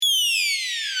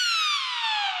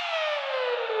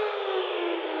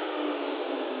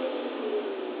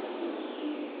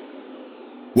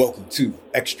Welcome to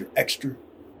Extra Extra,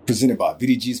 presented by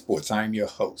VDG Sports. I am your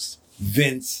host,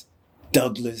 Vince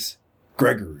Douglas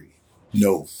Gregory.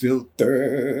 No filter.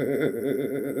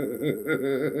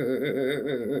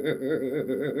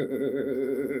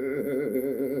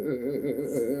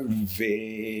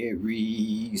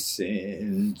 Very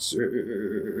censored.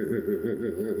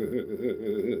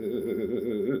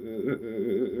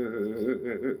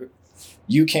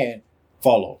 You can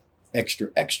follow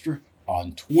Extra Extra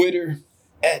on Twitter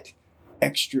at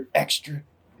Extra Extra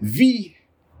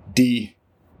VDG.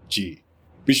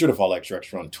 Be sure to follow Extra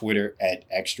Extra on Twitter at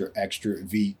Extra Extra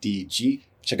VDG.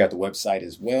 Check out the website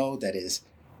as well. That is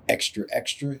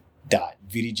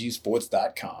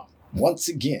extraextra.vdgsports.com. Once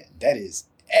again, that is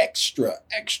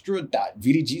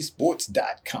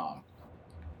extraextra.vdgsports.com.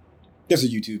 There's a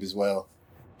YouTube as well.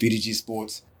 VDG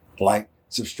Sports. Like,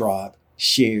 subscribe,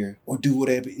 share, or do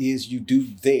whatever it is you do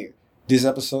there. This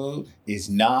episode is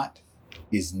not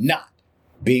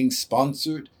being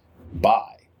sponsored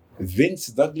by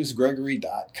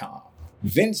VinceDouglasGregory.com.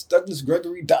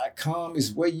 VinceDouglasGregory.com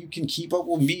is where you can keep up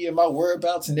with me and my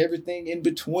whereabouts and everything in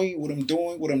between, what I'm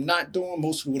doing, what I'm not doing,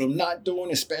 most of what I'm not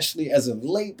doing, especially as of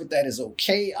late, but that is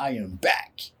okay. I am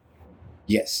back.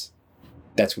 Yes,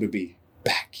 that's what it be,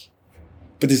 back.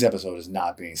 But this episode is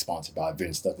not being sponsored by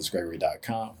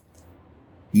VinceDouglasGregory.com.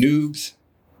 Noobs,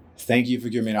 thank you for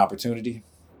giving me an opportunity.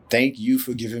 Thank you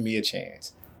for giving me a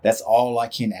chance. That's all I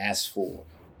can ask for.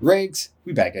 Regs,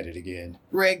 we back at it again.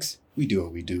 Regs, we do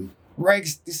what we do.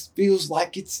 Regs, this feels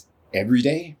like it's every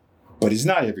day, but it's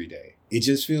not every day. It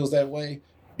just feels that way.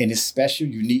 And this special,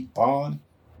 unique bond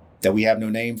that we have no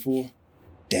name for,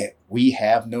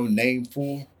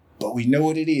 but we know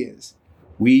what it is.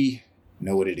 We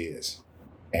know what it is.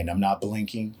 And I'm not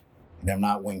blinking and I'm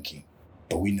not winking,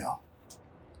 but we know.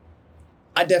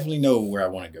 I definitely know where I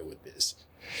want to go with this.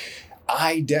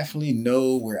 I definitely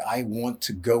know where I want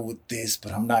to go with this,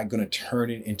 but I'm not going to turn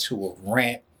it into a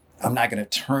rant. I'm not going to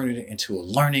turn it into a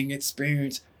learning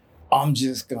experience. I'm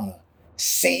just going to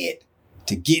say it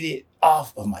to get it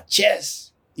off of my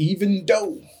chest, even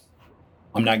though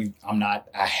I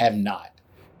have not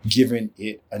given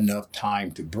it enough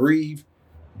time to breathe,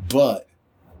 but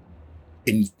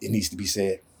it needs to be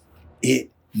said.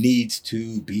 It needs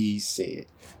to be said.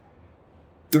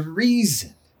 The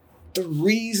reason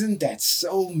that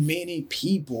so many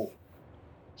people,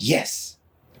 yes,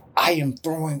 I am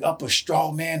throwing up a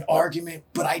straw man argument,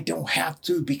 but I don't have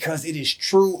to because it is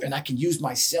true and I can use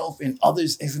myself and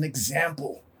others as an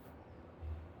example.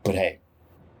 But hey,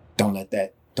 don't let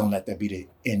that be the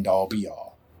end all be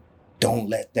all. Don't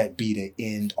let that be the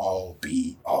end all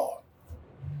be all.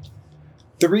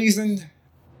 The reason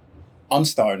I'm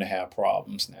starting to have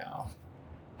problems now,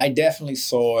 I definitely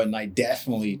saw and I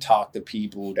definitely talked to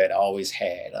people that always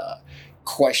had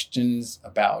questions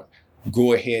about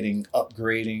go ahead and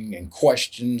upgrading and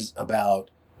questions about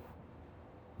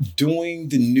doing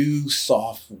the new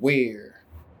software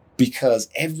because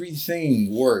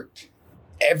everything worked.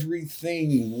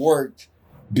 Everything worked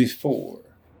before.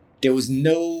 There was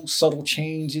no subtle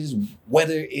changes,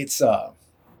 whether it's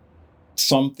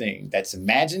something that's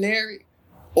imaginary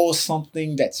or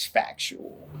something that's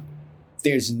factual.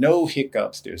 There's no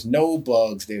hiccups. There's no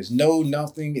bugs. There's no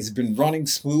nothing. It's been running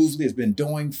smoothly. It's been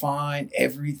doing fine.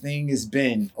 Everything has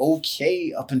been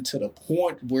okay up until the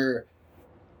point where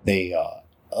they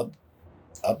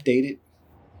updated,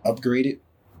 upgraded.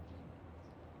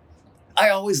 I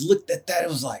always looked at that. It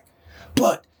was like,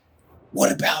 but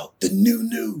what about the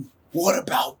new? What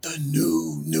about the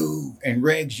new? And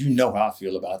Regs, you know how I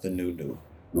feel about the new.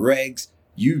 Regs,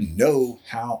 you know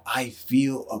how I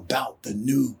feel about the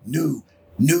new.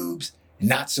 Noobs,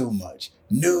 not so much.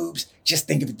 Noobs, just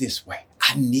think of it this way.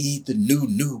 I need the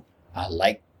new. I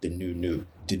like the new.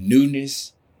 The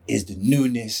newness is the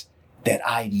newness that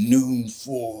I noon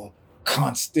for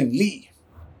constantly.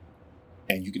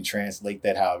 And you can translate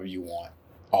that however you want.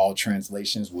 All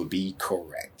translations will be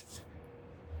correct.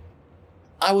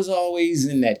 I was always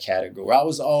in that category. I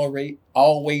was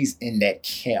always in that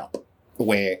camp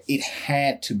where it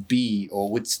had to be, or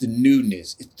what's the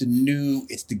newness? It's the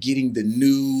getting the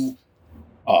new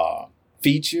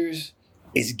features.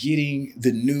 It's getting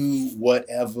the new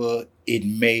whatever it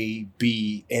may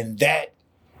be. And that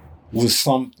was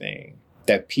something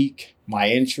that piqued my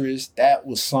interest. That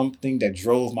was something that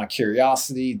drove my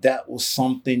curiosity. That was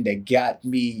something that got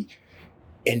me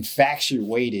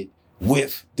infatuated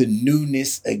with the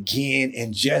newness again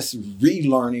and just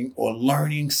relearning or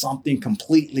learning something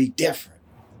completely different.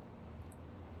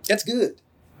 That's good.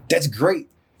 That's great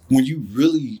when you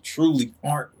really, truly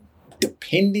aren't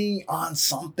depending on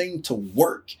something to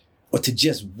work or to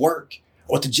just work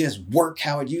or to just work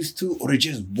how it used to, or to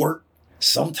just work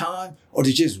sometime, or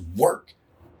to just work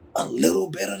a little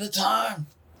bit at a time.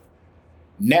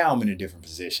 Now I'm in a different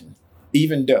position,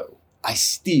 even though,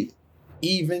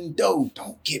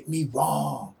 don't get me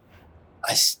wrong,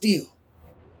 I still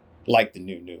like the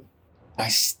new. I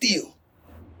still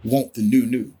want the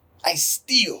new. I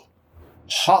still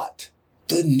hot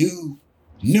the new.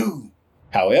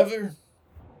 However,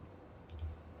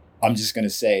 I'm just going to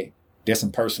say there's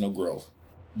some personal growth.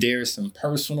 There's some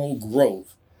personal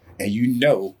growth. And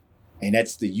and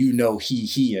that's the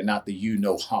he, and not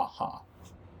the ha.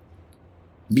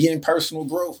 Being in personal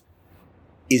growth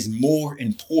is more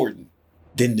important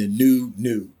than the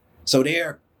new. So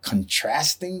they're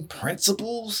contrasting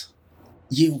principles,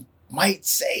 you might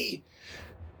say.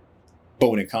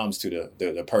 But when it comes to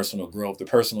the personal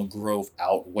growth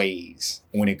outweighs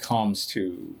when it comes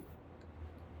to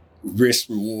risk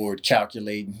reward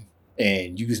calculating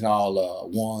and using all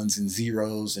ones and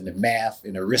zeros and the math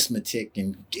and arithmetic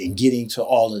and getting to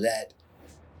all of that.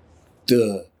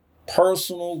 The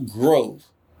personal growth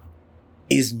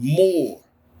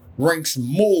ranks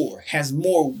more, has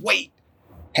more weight,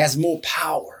 has more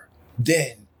power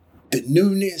than the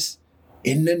newness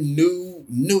and the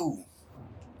new.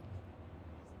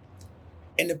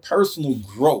 And the personal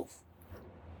growth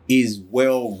is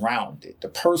well-rounded. The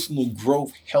personal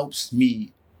growth helps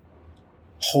me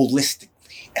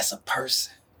holistically as a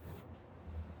person.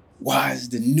 Why is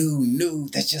the new?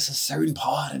 That's just a certain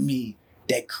part of me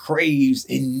that craves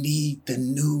and needs the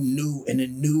new and the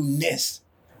newness.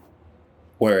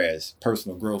 Whereas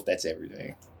personal growth, that's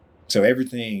everything. So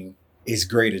everything is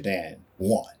greater than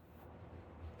one.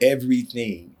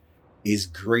 Everything is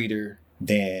greater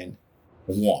than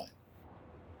one.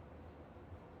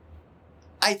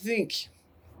 I think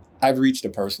I've reached a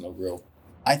personal growth.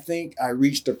 I think I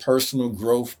reached a personal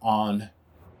growth on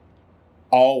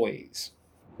always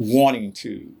wanting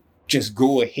to just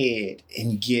go ahead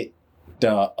and get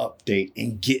the update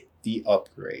and get the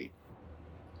upgrade.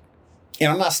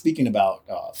 And I'm not speaking about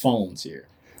phones here.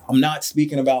 I'm not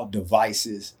speaking about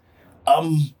devices.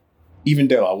 Even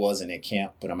though I wasn't at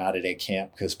camp, but I'm out of that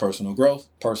camp because personal growth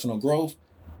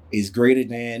is greater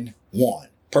than one.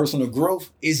 Personal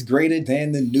growth is greater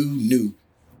than the new.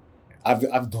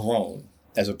 I've grown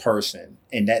as a person,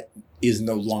 and that is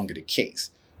no longer the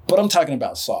case. But I'm talking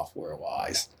about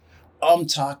software-wise. I'm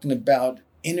talking about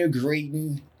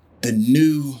integrating the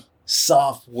new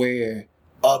software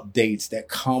updates that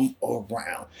come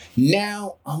around.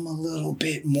 Now I'm a little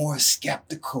bit more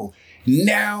skeptical.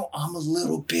 Now I'm a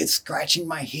little bit scratching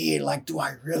my head like, do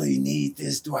I really need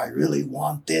this? Do I really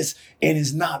want this? And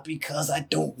it's not because I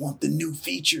don't want the new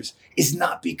features. It's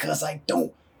not because I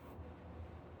don't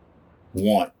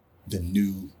want the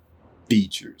new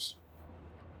features.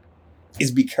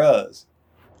 It's because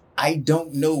I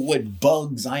don't know what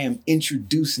bugs I am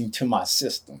introducing to my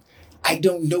system. I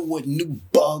don't know what new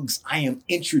bugs I am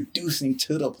introducing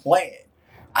to the plan.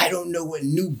 I don't know what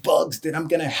new bugs that I'm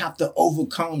going to have to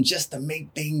overcome just to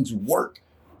make things work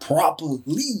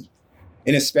properly.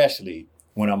 And especially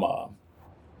when I'm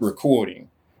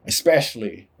recording,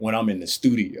 especially when I'm in the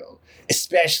studio,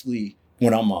 especially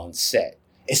when I'm on set,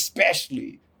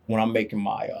 especially when I'm making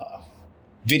my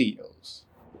videos,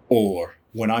 or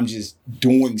when I'm just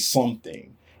doing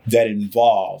something that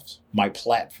involves my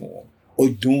platform, or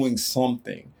doing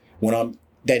something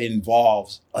that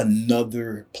involves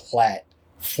another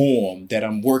platform that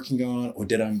I'm working on or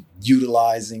that I'm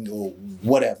utilizing or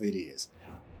whatever it is.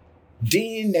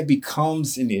 Then that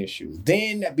becomes an issue.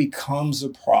 Then that becomes a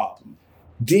problem.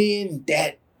 Then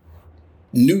that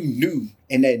new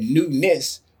and that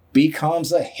newness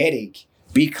becomes a headache,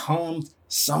 becomes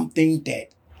something that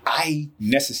I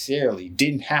necessarily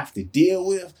didn't have to deal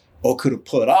with or could have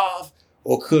put off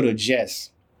or could have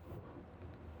just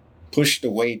pushed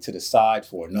away to the side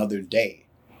for another day.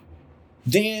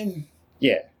 Then,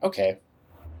 yeah, okay.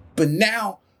 But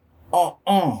now,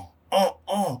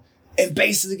 And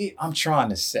basically, I'm trying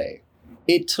to say,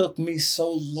 it took me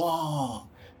so long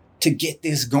to get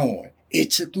this going.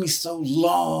 It took me so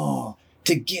long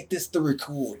to get this to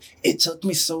record. It took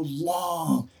me so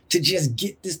long to just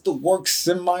get this to work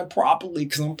semi-properly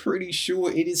because I'm pretty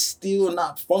sure it is still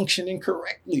not functioning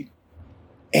correctly.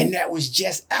 And that was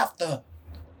just after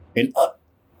an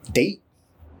update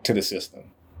to the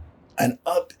system. An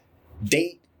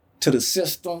update to the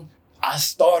system. I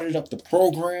started up the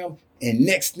program, and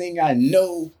next thing I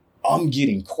know, I'm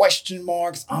getting question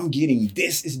marks. I'm getting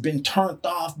this has been turned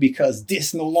off because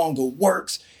this no longer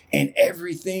works. And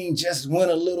everything just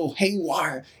went a little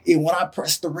haywire. And when I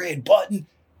pressed the red button,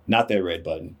 not that red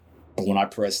button, but when I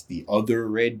pressed the other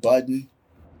red button,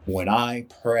 when I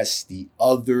pressed the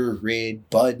other red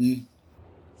button,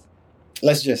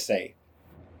 let's just say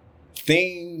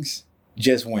things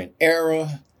just went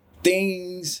error.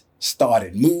 Things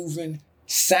started moving.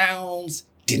 Sounds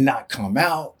did not come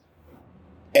out.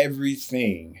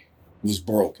 Everything was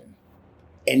broken.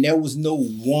 And there was no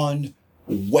one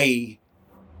way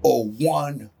or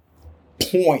one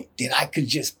point that I could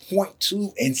just point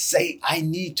to and say, I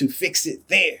need to fix it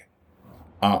there.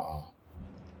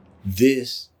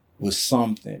 This was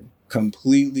something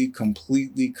completely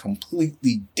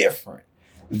different.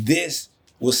 This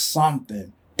was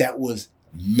something that was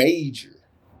major.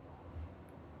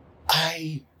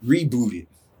 I rebooted.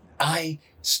 I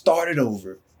started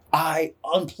over. I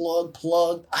unplugged,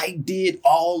 plugged. I did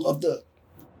all of the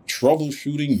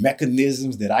troubleshooting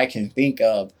mechanisms that I can think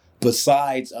of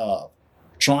besides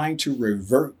trying to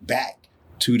revert back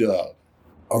to the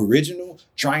original,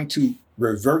 trying to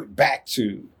revert back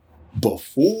to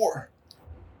before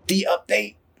the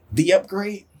update, the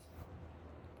upgrade.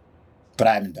 But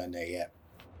I haven't done that yet.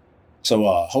 So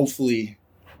hopefully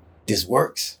this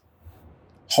works.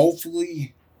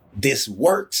 Hopefully this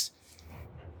works.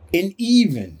 And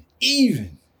even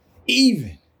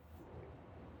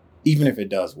if it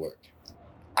does work,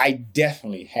 I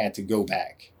definitely had to go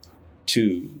back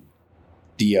to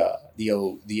the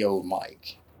old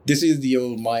mic. This is the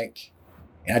old mic,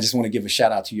 and I just want to give a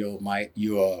shout out to your old mic.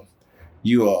 You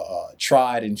are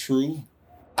tried and true.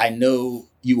 I know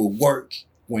you will work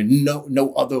when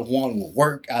no other one will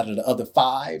work out of the other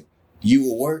 5. You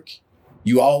will work.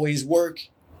 You always work.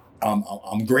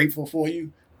 I'm grateful for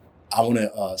you. I want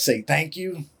to say thank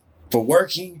you for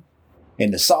working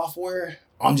in the software.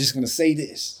 I'm just going to say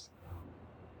this.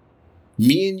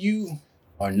 Me and you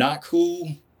are not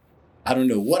cool. I don't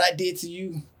know what I did to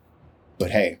you,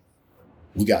 but hey,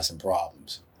 we got some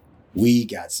problems. We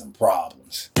got some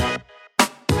problems.